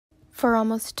For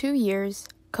almost 2 years,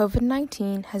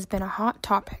 COVID-19 has been a hot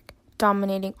topic,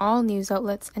 dominating all news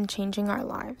outlets and changing our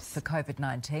lives. The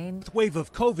COVID-19 wave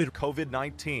of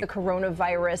COVID-19. The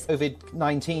coronavirus.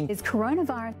 COVID-19 Is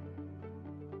coronavirus.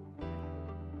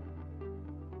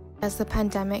 As the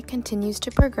pandemic continues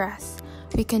to progress,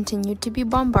 we continue to be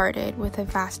bombarded with a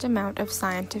vast amount of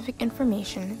scientific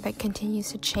information that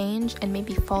continues to change and may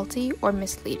be faulty or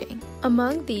misleading.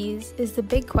 Among these is the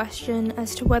big question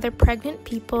as to whether pregnant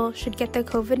people should get the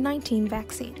COVID-19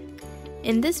 vaccine.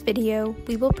 In this video,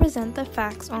 we will present the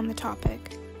facts on the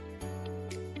topic.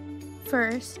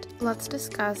 First, let's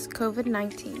discuss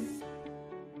COVID-19.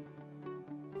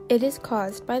 It is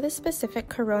caused by the specific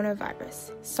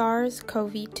coronavirus,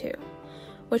 SARS-CoV-2,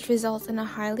 which results in a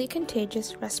highly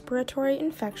contagious respiratory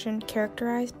infection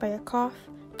characterized by a cough,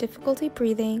 difficulty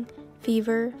breathing,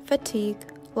 fever, fatigue,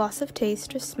 loss of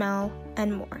taste or smell,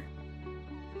 and more.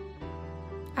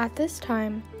 At this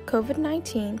time,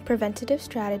 COVID-19 preventative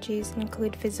strategies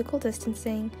include physical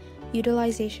distancing,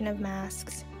 utilization of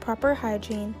masks, proper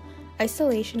hygiene,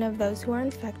 isolation of those who are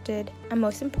infected, and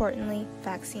most importantly,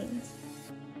 vaccines.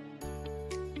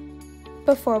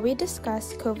 Before we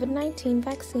discuss COVID-19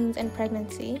 vaccines and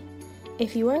pregnancy,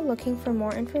 if you are looking for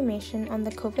more information on the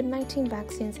COVID-19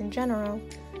 vaccines in general,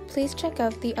 please check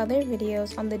out the other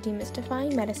videos on the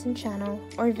Demystifying Medicine channel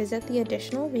or visit the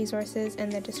additional resources in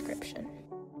the description.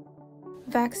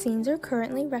 Vaccines are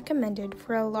currently recommended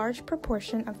for a large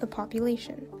proportion of the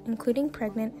population, including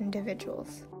pregnant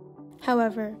individuals.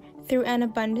 However, through an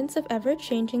abundance of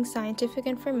ever-changing scientific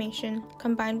information,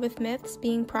 combined with myths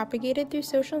being propagated through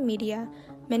social media,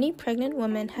 many pregnant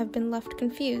women have been left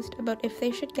confused about if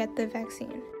they should get the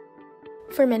vaccine.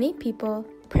 For many people,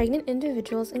 pregnant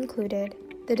individuals included,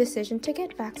 the decision to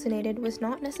get vaccinated was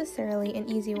not necessarily an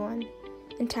easy one.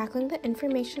 In tackling the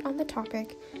information on the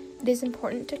topic, it is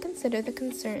important to consider the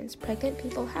concerns pregnant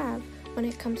people have when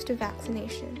it comes to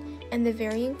vaccination and the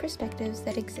varying perspectives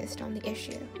that exist on the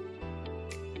issue.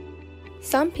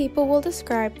 Some people will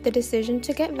describe the decision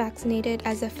to get vaccinated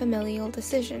as a familial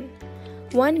decision.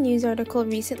 One news article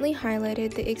recently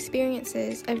highlighted the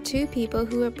experiences of two people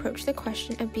who approached the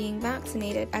question of being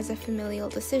vaccinated as a familial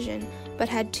decision, but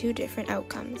had two different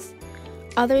outcomes.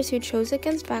 Others who chose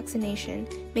against vaccination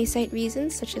may cite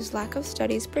reasons such as lack of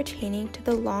studies pertaining to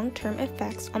the long-term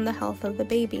effects on the health of the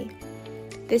baby.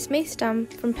 This may stem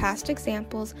from past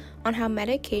examples on how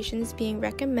medications being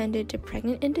recommended to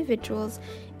pregnant individuals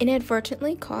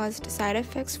inadvertently caused side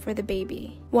effects for the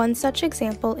baby. One such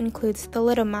example includes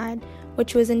thalidomide,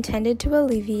 which was intended to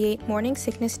alleviate morning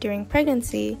sickness during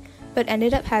pregnancy, but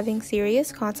ended up having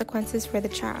serious consequences for the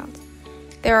child.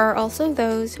 There are also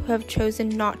those who have chosen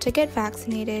not to get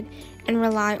vaccinated and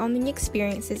rely on the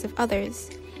experiences of others.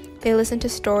 They listen to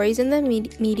stories in the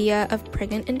media of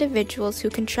pregnant individuals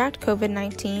who contract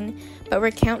COVID-19 but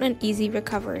recount an easy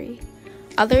recovery.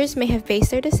 Others may have based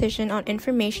their decision on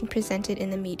information presented in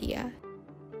the media.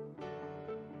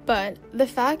 But the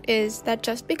fact is that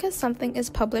just because something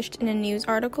is published in a news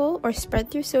article or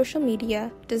spread through social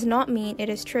media does not mean it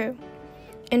is true.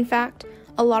 In fact,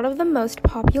 a lot of the most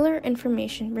popular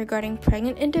information regarding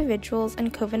pregnant individuals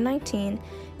and COVID-19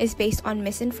 is based on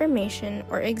misinformation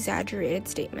or exaggerated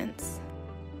statements.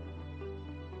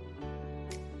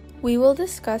 We will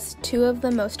discuss two of the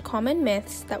most common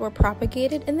myths that were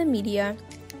propagated in the media,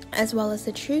 as well as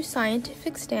the true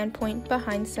scientific standpoint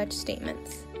behind such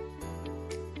statements.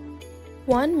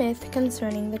 One myth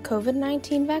concerning the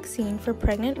COVID-19 vaccine for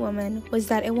pregnant women was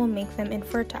that it will make them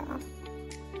infertile.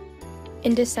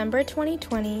 In December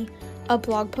 2020, a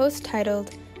blog post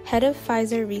titled, "Head of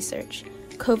Pfizer Research,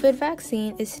 COVID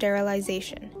Vaccine is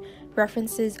Sterilization,"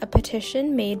 references a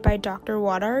petition made by Dr.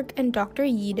 Wodarg and Dr.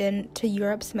 Yeadon to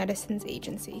Europe's Medicines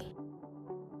Agency.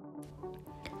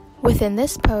 Within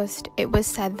this post, it was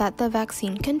said that the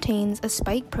vaccine contains a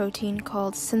spike protein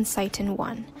called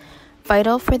syncytin-1,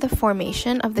 vital for the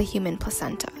formation of the human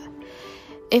placenta.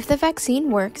 If the vaccine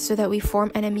works so that we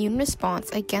form an immune response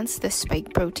against this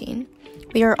spike protein,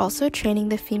 we are also training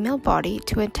the female body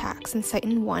to attack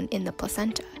syncytin-1 in the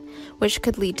placenta, which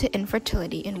could lead to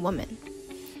infertility in women.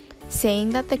 Saying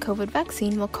that the COVID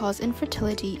vaccine will cause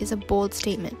infertility is a bold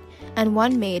statement, and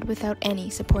one made without any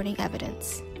supporting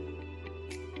evidence.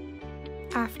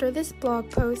 After this blog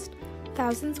post,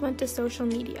 thousands went to social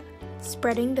media,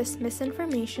 spreading this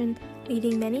misinformation,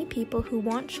 leading many people who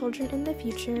want children in the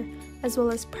future, as well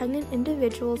as pregnant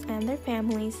individuals and their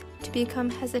families, to become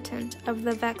hesitant of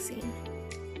the vaccine.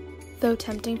 Though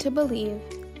tempting to believe,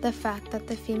 the fact that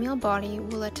the female body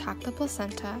will attack the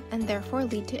placenta and therefore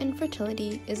lead to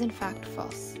infertility is in fact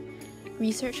false.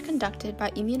 Research conducted by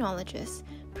immunologists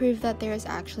proved that there is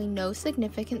actually no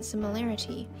significant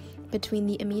similarity between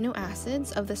the amino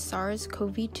acids of the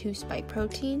SARS-CoV-2 spike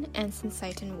protein and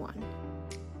syncytin-1.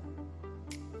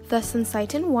 The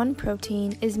syncytin-1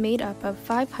 protein is made up of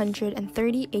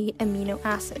 538 amino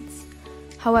acids.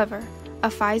 However, a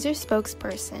Pfizer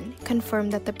spokesperson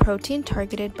confirmed that the protein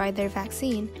targeted by their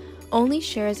vaccine only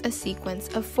shares a sequence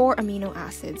of 4 amino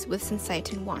acids with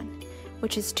syncytin-1,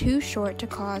 which is too short to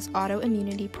cause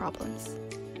autoimmunity problems.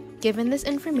 Given this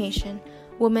information,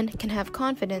 women can have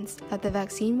confidence that the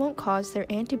vaccine won't cause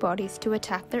their antibodies to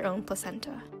attack their own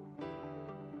placenta.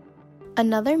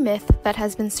 Another myth that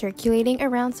has been circulating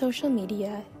around social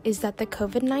media is that the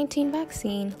COVID-19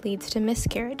 vaccine leads to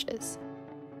miscarriages.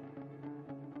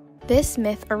 This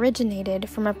myth originated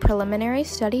from a preliminary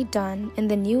study done in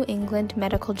the New England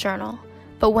Medical Journal,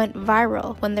 but went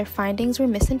viral when their findings were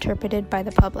misinterpreted by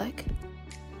the public.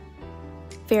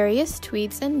 Various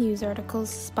tweets and news articles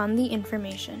spun the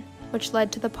information, which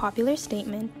led to the popular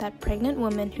statement that pregnant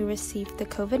women who received the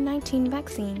COVID-19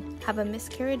 vaccine have a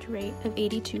miscarriage rate of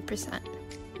 82%.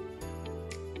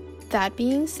 That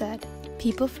being said,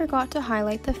 people forgot to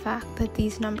highlight the fact that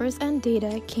these numbers and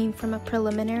data came from a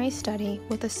preliminary study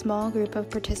with a small group of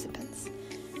participants.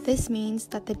 This means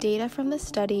that the data from the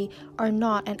study are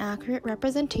not an accurate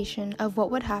representation of what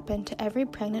would happen to every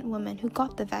pregnant woman who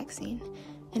got the vaccine.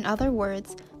 In other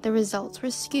words, the results were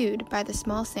skewed by the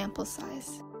small sample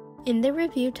size. In the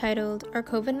review titled, "Are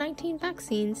COVID-19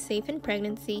 Vaccines Safe in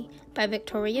Pregnancy?" by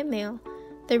Victoria Mail,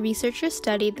 the researchers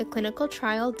studied the clinical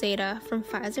trial data from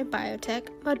Pfizer Biotech,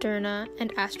 Moderna,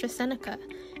 and AstraZeneca,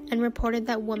 and reported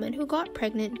that women who got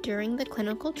pregnant during the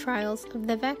clinical trials of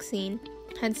the vaccine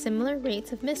had similar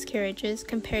rates of miscarriages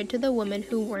compared to the women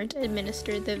who weren't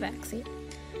administered the vaccine.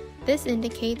 This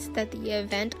indicates that the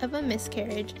event of a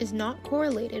miscarriage is not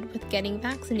correlated with getting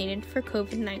vaccinated for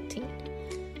COVID-19.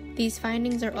 These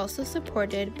findings are also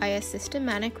supported by a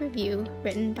systematic review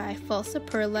written by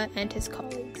Falsaperla and his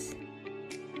colleagues.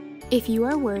 If you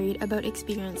are worried about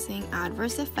experiencing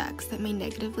adverse effects that may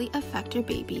negatively affect your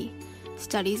baby,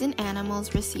 studies in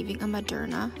animals receiving a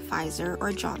Moderna, Pfizer,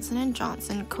 or Johnson &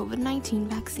 Johnson COVID-19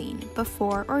 vaccine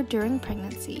before or during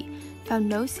pregnancy found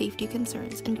no safety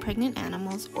concerns in pregnant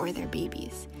animals or their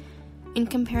babies. In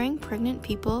comparing pregnant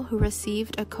people who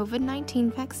received a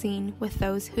COVID-19 vaccine with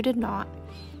those who did not,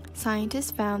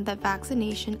 scientists found that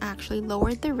vaccination actually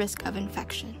lowered the risk of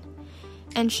infection.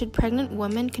 And should pregnant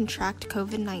women contract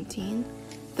COVID-19,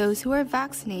 those who are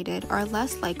vaccinated are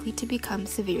less likely to become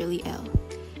severely ill.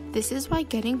 This is why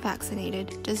getting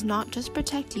vaccinated does not just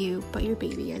protect you, but your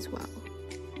baby as well.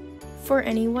 For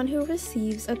anyone who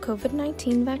receives a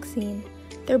COVID-19 vaccine,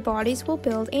 their bodies will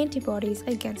build antibodies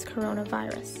against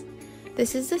coronavirus.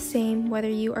 This is the same whether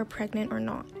you are pregnant or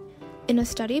not. In a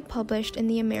study published in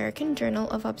the American Journal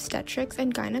of Obstetrics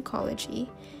and Gynecology,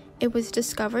 it was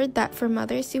discovered that for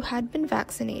mothers who had been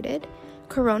vaccinated,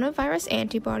 coronavirus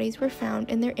antibodies were found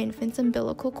in their infant's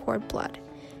umbilical cord blood,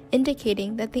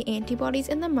 indicating that the antibodies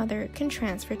in the mother can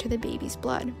transfer to the baby's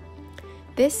blood.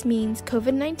 This means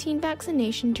COVID-19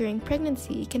 vaccination during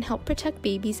pregnancy can help protect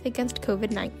babies against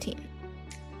COVID-19.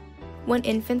 When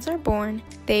infants are born,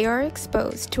 they are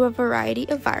exposed to a variety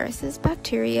of viruses,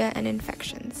 bacteria, and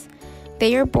infections.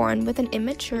 They are born with an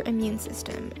immature immune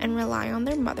system and rely on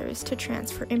their mothers to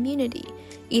transfer immunity,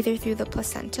 either through the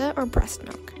placenta or breast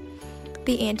milk.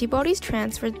 The antibodies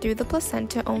transferred through the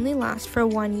placenta only last for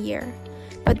 1 year,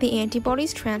 but the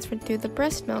antibodies transferred through the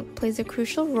breast milk plays a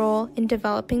crucial role in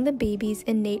developing the baby's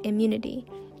innate immunity,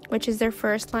 which is their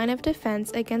first line of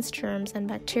defense against germs and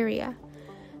bacteria.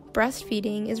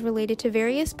 Breastfeeding is related to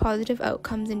various positive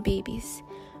outcomes in babies.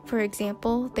 For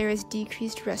example, there is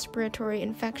decreased respiratory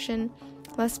infection,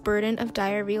 less burden of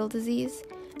diarrheal disease,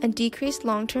 and decreased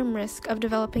long-term risk of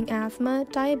developing asthma,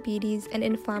 diabetes, and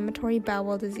inflammatory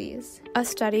bowel disease. A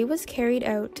study was carried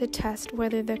out to test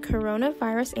whether the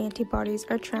coronavirus antibodies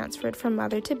are transferred from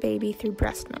mother to baby through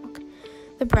breast milk.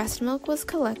 The breast milk was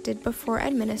collected before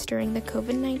administering the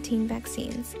COVID-19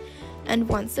 vaccines, and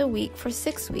once a week for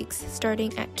 6 weeks,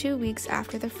 starting at 2 weeks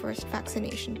after the first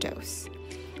vaccination dose.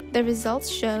 The results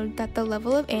showed that the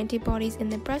level of antibodies in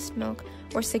the breast milk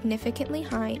were significantly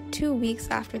high 2 weeks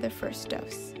after the first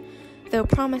dose. Though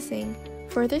promising,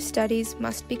 further studies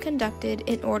must be conducted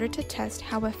in order to test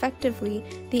how effectively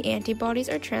the antibodies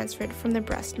are transferred from the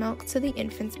breast milk to the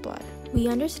infant's blood. We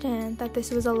understand that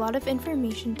this was a lot of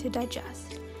information to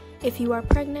digest. If you are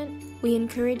pregnant, we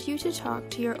encourage you to talk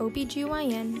to your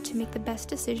OBGYN to make the best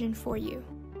decision for you.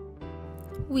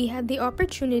 We had the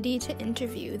opportunity to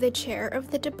interview the chair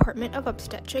of the Department of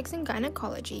Obstetrics and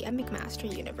Gynecology at McMaster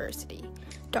University,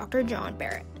 Dr. John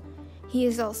Barrett. He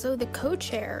is also the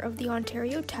co-chair of the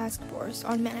Ontario Task Force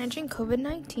on Managing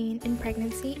COVID-19 in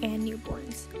Pregnancy and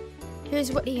Newborns.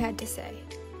 Here's what he had to say.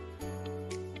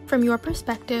 From your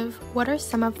perspective, what are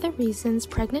some of the reasons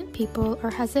pregnant people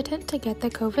are hesitant to get the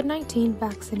COVID-19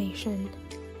 vaccination?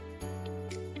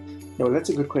 Well, that's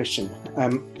a good question.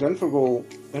 Don't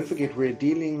forget, we're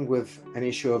dealing with an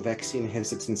issue of vaccine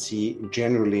hesitancy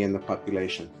generally in the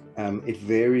population. It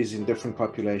varies in different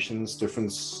populations,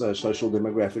 different social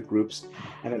demographic groups,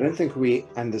 and I don't think we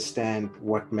understand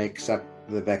what makes up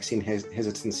the vaccine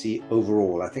hesitancy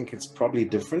overall. I think it's probably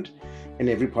different in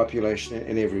every population,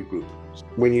 in every group.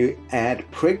 When you add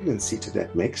pregnancy to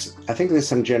that mix, I think there's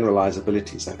some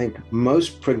generalizabilities. I think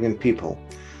most pregnant people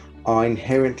are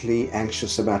inherently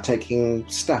anxious about taking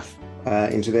stuff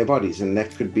into their bodies, and that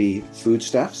could be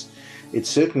foodstuffs. It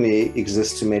certainly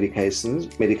exists to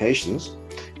medications,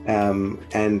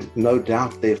 and no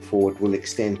doubt, therefore, it will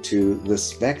extend to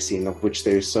this vaccine, of which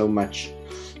there is so much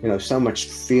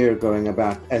fear going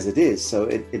about as it is. So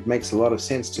it makes a lot of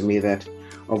sense to me that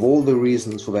of all the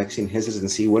reasons for vaccine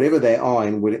hesitancy, whatever they are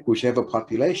in whichever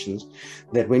populations,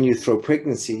 that when you throw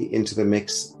pregnancy into the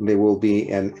mix, there will be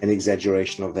an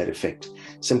exaggeration of that effect,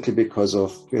 simply because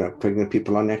of, pregnant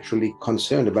people are naturally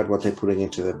concerned about what they're putting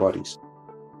into their bodies.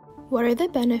 What are the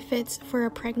benefits for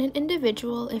a pregnant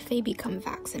individual if they become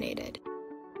vaccinated?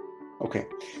 Okay,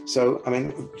 so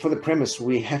for the premise,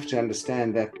 we have to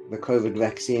understand that the COVID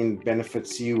vaccine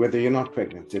benefits you whether you're not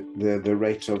pregnant. The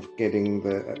rate of getting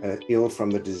ill from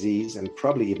the disease and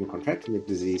probably even contracting the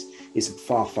disease is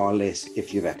far, far less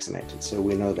if you're vaccinated. So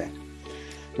we know that.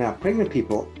 Now, pregnant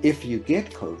people, if you get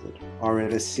COVID, are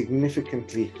at a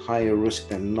significantly higher risk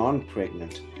than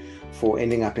non-pregnant for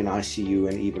ending up in ICU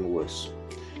and even worse.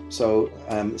 So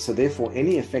therefore,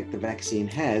 any effect the vaccine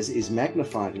has is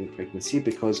magnified in pregnancy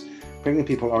because pregnant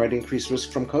people are at increased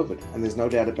risk from COVID, and there's no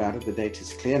doubt about it. The data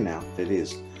is clear now that it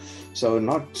is. So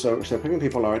pregnant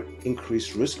people are at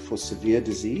increased risk for severe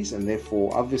disease, and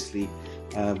therefore, obviously,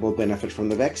 will benefit from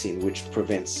the vaccine, which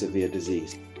prevents severe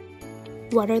disease.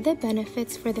 What are the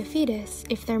benefits for the fetus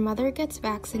if their mother gets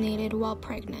vaccinated while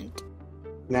pregnant?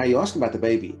 Now you ask about the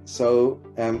baby. So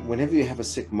whenever you have a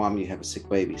sick mom, you have a sick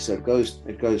baby. So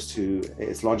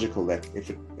it's logical that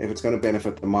if it's going to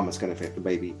benefit the mom, it's going to affect the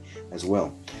baby as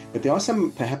well. But there are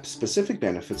some perhaps specific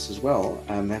benefits as well,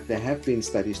 that there have been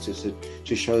studies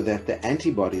to show that the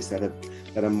antibodies that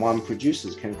a mom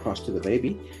produces can cross to the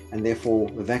baby, and therefore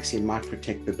the vaccine might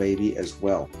protect the baby as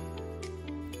well.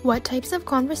 What types of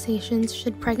conversations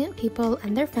should pregnant people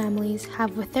and their families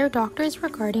have with their doctors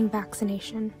regarding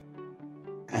vaccination?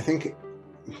 I think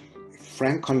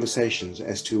frank conversations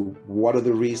as to what are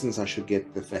the reasons I should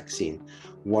get the vaccine,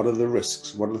 what are the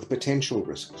risks, what are the potential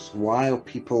risks, why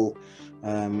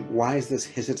is this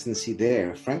hesitancy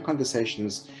there? Frank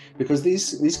conversations, because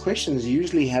these questions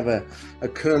usually have a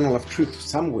kernel of truth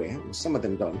somewhere. Some of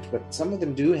them don't, but some of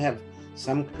them do have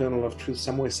some kernel of truth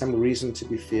somewhere, some reason to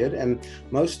be feared, and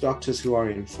most doctors who are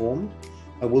informed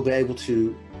will be able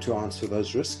to answer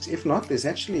those risks. If not, there's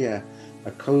actually a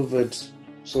COVID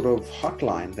sort of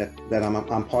hotline that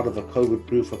I'm part of a COVID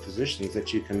group for physicians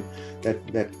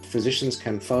that physicians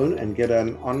can phone and get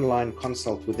an online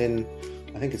consult within,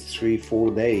 I think it's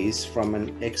 3-4 days, from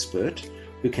an expert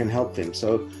who can help them.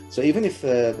 So even if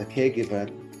the caregiver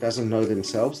doesn't know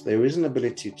themselves, there is an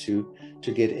ability to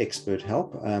get expert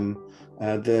help. And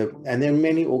there are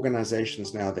many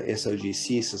organizations now, the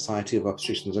SOGC, Society of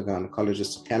Obstetricians and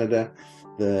Gynecologists of Canada,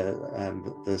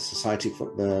 the Society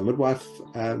for the Midwives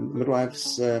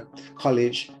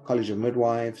College of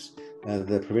Midwives,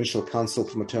 the Provincial Council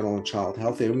for Maternal and Child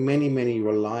Health. There are many, many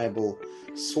reliable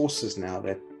sources now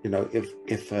that,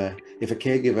 if a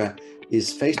caregiver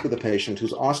is faced with a patient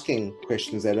who's asking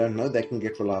questions they don't know, they can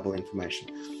get reliable information.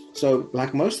 So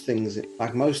like most things,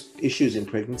 like most issues in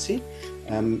pregnancy,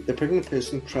 the pregnant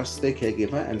person trusts their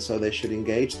caregiver, and so they should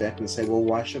engage that and say, well,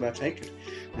 why should I take it?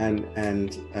 And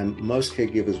most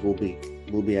caregivers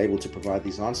will be able to provide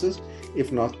these answers.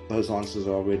 If not, those answers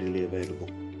are readily available.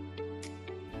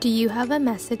 Do you have a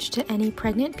message to any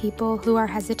pregnant people who are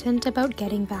hesitant about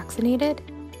getting vaccinated?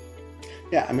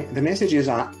 Yeah, the message is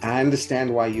I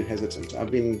understand why you're hesitant.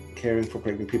 I've been caring for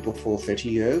pregnant people for 30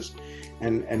 years,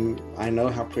 and I know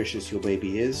how precious your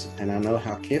baby is, and I know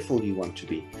how careful you want to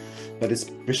be. But it's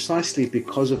precisely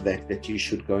because of that you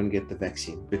should go and get the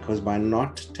vaccine, because by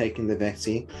not taking the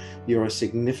vaccine, you are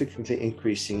significantly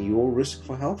increasing your risk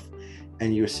for health,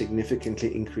 and you're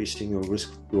significantly increasing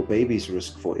your baby's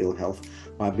risk for ill health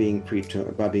by being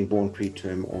born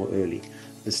preterm or early.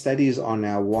 The studies are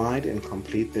now wide and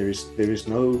complete. There is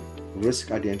no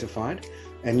risk identified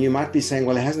And you might be saying,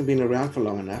 well, it hasn't been around for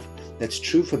long enough. That's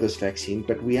true for this vaccine,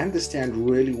 but we understand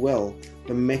really well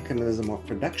the mechanism of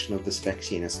production of this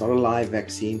vaccine. It's not a live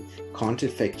vaccine, can't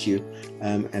affect you,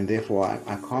 and therefore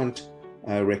I can't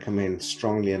recommend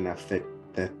strongly enough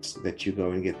that you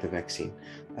go and get the vaccine.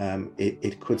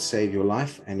 It could save your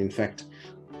life, and in fact,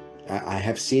 I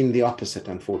have seen the opposite,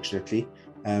 unfortunately,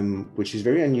 which is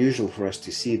very unusual for us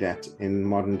to see that in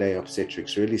modern day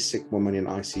obstetrics, really sick women in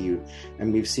ICU.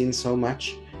 And we've seen so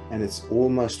much, and it's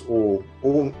almost all,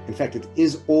 in fact, it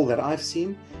is all that I've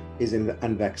seen is in the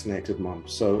unvaccinated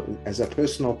moms. So as a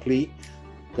personal plea,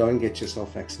 go and get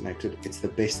yourself vaccinated. It's the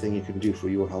best thing you can do for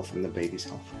your health and the baby's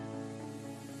health.